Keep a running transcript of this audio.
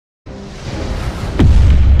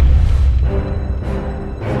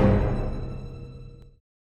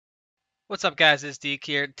What's up guys, it's Deke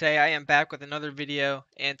here. Today I am back with another video,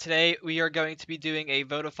 and today we are going to be doing a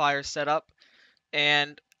Votifier setup.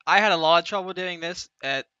 And I had a lot of trouble doing this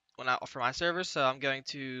for my server, so I'm going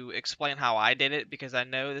to explain how I did it because I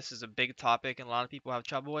know this is a big topic and a lot of people have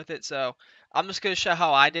trouble with it. So I'm just going to show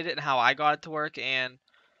how I did it and how I got it to work. And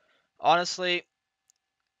honestly,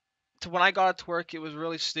 when I got it to work, it was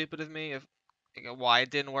really stupid of me why it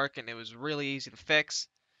didn't work, and it was really easy to fix.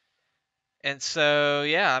 And so,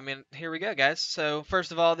 yeah, I mean, here we go, guys. So,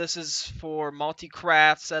 first of all, this is for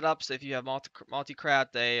multi-craft setups. If you have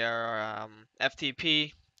multi-craft, they are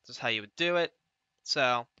FTP. This is how you would do it.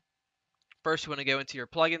 So, first you want to go into your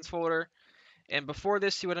plugins folder. And before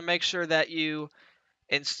this, you want to make sure that you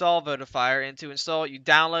install Votifier. And to install it, you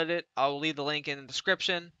download it. I'll leave the link in the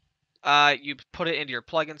description. You put it into your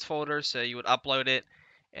plugins folder. So, you would upload it.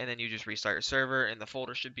 And then you just restart your server. And the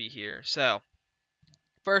folder should be here. So,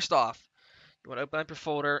 first off, you want to open up your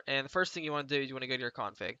folder, and the first thing you want to do is you want to go to your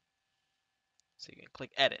config. So you can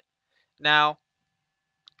click edit. Now,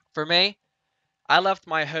 for me, I left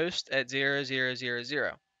my host at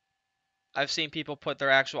 0000. I've seen people put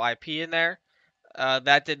their actual IP in there.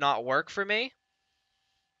 That did not work for me,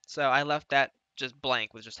 so I left that just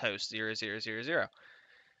blank with just host 0000.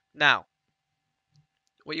 Now,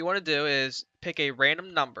 what you want to do is pick a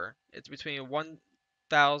random number. It's between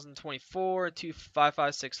 1024 and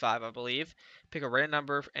 25565, I believe. Pick a random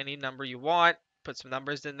number, any number you want. Put some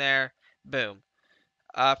numbers in there. Boom.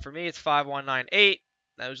 For me, it's 5198.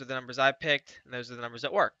 Those are the numbers I picked, and those are the numbers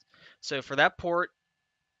that worked. So for that port,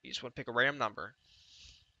 you just want to pick a random number.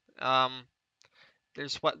 Um,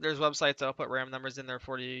 there's websites that'll put random numbers in there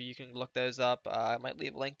for you. You can look those up. I might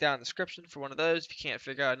leave a link down in the description for one of those. If you can't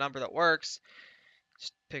figure out a number that works,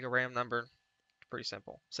 just pick a random number. It's pretty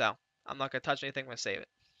simple. So I'm not going to touch anything. I'm going to save it.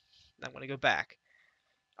 I'm going to go back.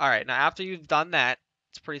 All right, now after you've done that,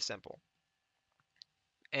 it's pretty simple.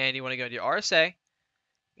 And you want to go to your RSA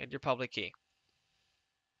and your public key.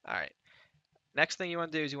 All right. Next thing you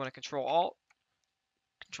want to do is you want to Control Alt,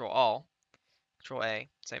 Control A,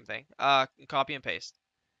 same thing. Copy and paste,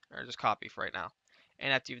 or just copy for right now.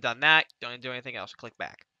 And after you've done that, don't need to do anything else. Click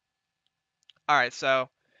back. All right, so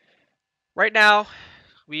right now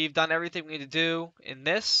we've done everything we need to do in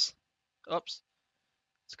this. Oops,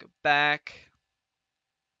 let's go back.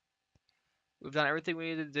 We've done everything we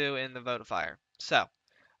need to do in the Votifier. So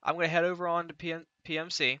I'm going to head over on to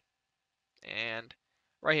PMC and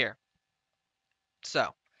right here.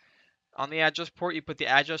 So on the address port, you put the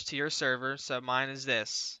address to your server. So mine is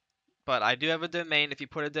this. But I do have a domain. If you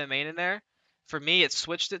put a domain in there, for me, it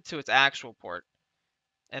switched it to its actual port.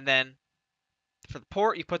 And then for the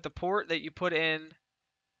port, you put the port that you put in.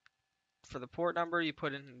 For the port number, you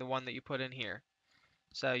put in the one that you put in here.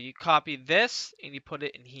 So you copy this and you put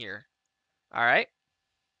it in here. All right.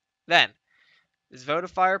 Then this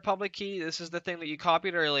Votifier public key. This is the thing that you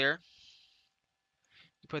copied earlier.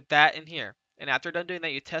 You put that in here. And after done doing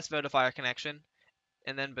that, you test Votifier connection.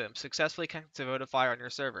 And then boom, successfully connected to Votifier on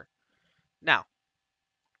your server. Now,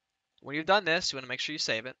 when you've done this, you want to make sure you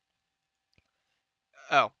save it.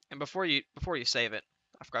 Oh, and before you save it,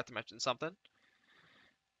 I forgot to mention something.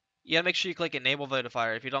 You gotta make sure you click Enable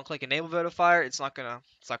Votifier. If you don't click Enable Votifier, it's not gonna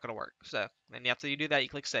work. So then after you do that, you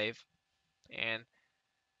click Save, and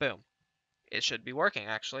boom, it should be working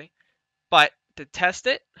actually. But to test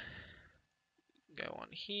it, go on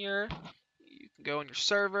here. You can go on your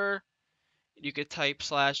server. You could type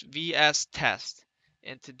 /vs test,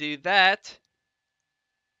 and to do that,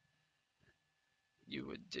 you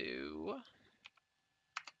would do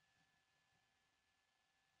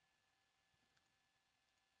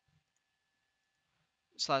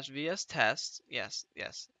 /vs test. Yes,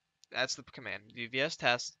 that's the command. Do vs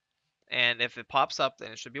test, and if it pops up,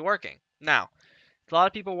 then it should be working. Now, a lot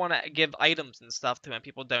of people want to give items and stuff to when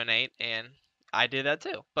people donate, and I did that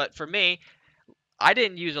too. But for me, I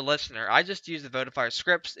didn't use a listener. I just used the Votifier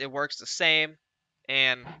scripts. It works the same.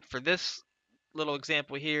 And for this little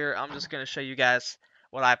example here, I'm just going to show you guys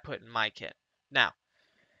what I put in my kit. Now,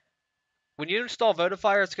 when you install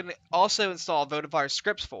Votifier, it's going to also install a Votifier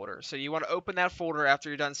scripts folder. So you want to open that folder after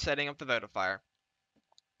you're done setting up the Votifier.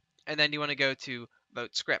 And then you want to go to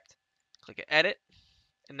Vote Script. Click Edit.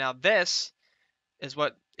 And now this is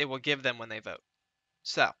what it will give them when they vote.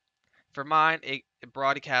 So, for mine, it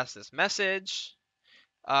broadcasts this message.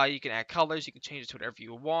 You can add colors. You can change it to whatever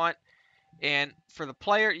you want. And for the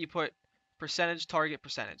player, you put percentage, target,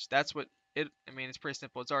 percentage. That's what it, I mean, it's pretty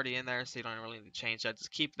simple. It's already in there, so you don't really need to change that.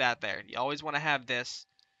 Just keep that there. You always want to have this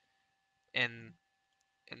in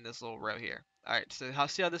this little row here. All right, so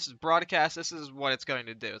see how this is broadcast? This is what it's going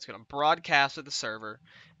to do. It's going to broadcast to the server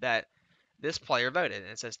that this player voted,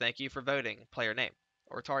 and it says thank you for voting, player name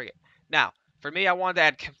or target. Now, for me, I wanted to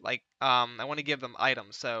add I want to give them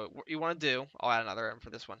items. So what you want to do, I'll add another item for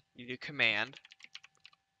this one. You do command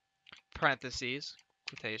parentheses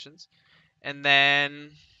quotations, and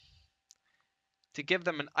then to give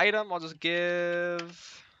them an item, I'll just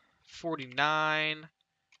give 49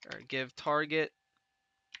 or give target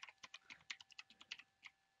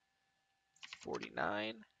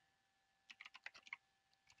 49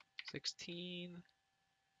 16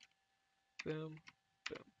 boom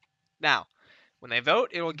boom. Now, when they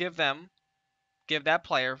vote, it will give that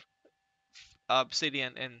player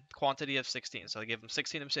obsidian in quantity of 16. So I give them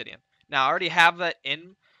 16 obsidian. Now I already have that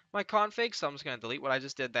in my config, so I'm just going to delete what I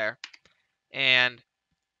just did there. And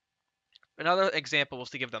another example was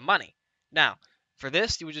to give them money. Now, for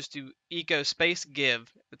this, you would just do echo space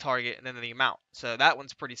give the target and then the amount. So that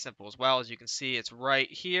one's pretty simple as well. As you can see, it's right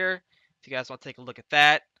here. If you guys want to take a look at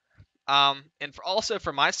that. And also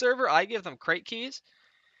for my server, I give them crate keys.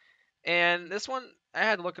 And this one, I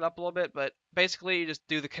had to look it up a little bit, but basically you just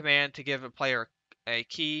do the command to give a player a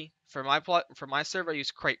key. For my server, I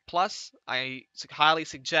use crate plus. I highly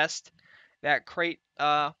suggest that crate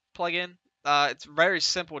plugin. It's very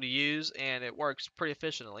simple to use and it works pretty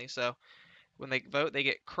efficiently. So when they vote, they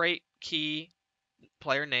get crate key,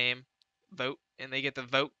 player name, vote, and they get the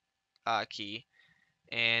vote key,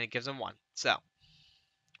 and it gives them 1. So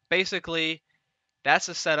basically, that's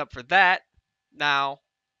the setup for that. Now,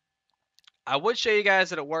 I would show you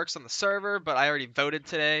guys that it works on the server, but I already voted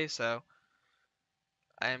today, so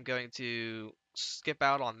I am going to skip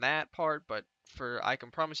out on that part. But I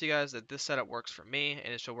can promise you guys that this setup works for me,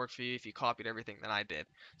 and it should work for you if you copied everything that I did.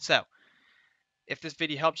 So, if this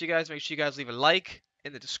video helped you guys, make sure you guys leave a like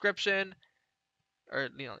in the description, or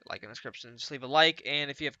like in the description, just leave a like. And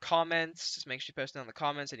if you have comments, just make sure you post down in the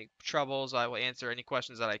comments. Any troubles, I will answer any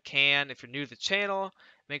questions that I can. If you're new to the channel,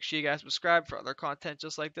 make sure you guys subscribe for other content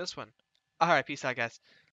just like this one. Alright, peace out, guys.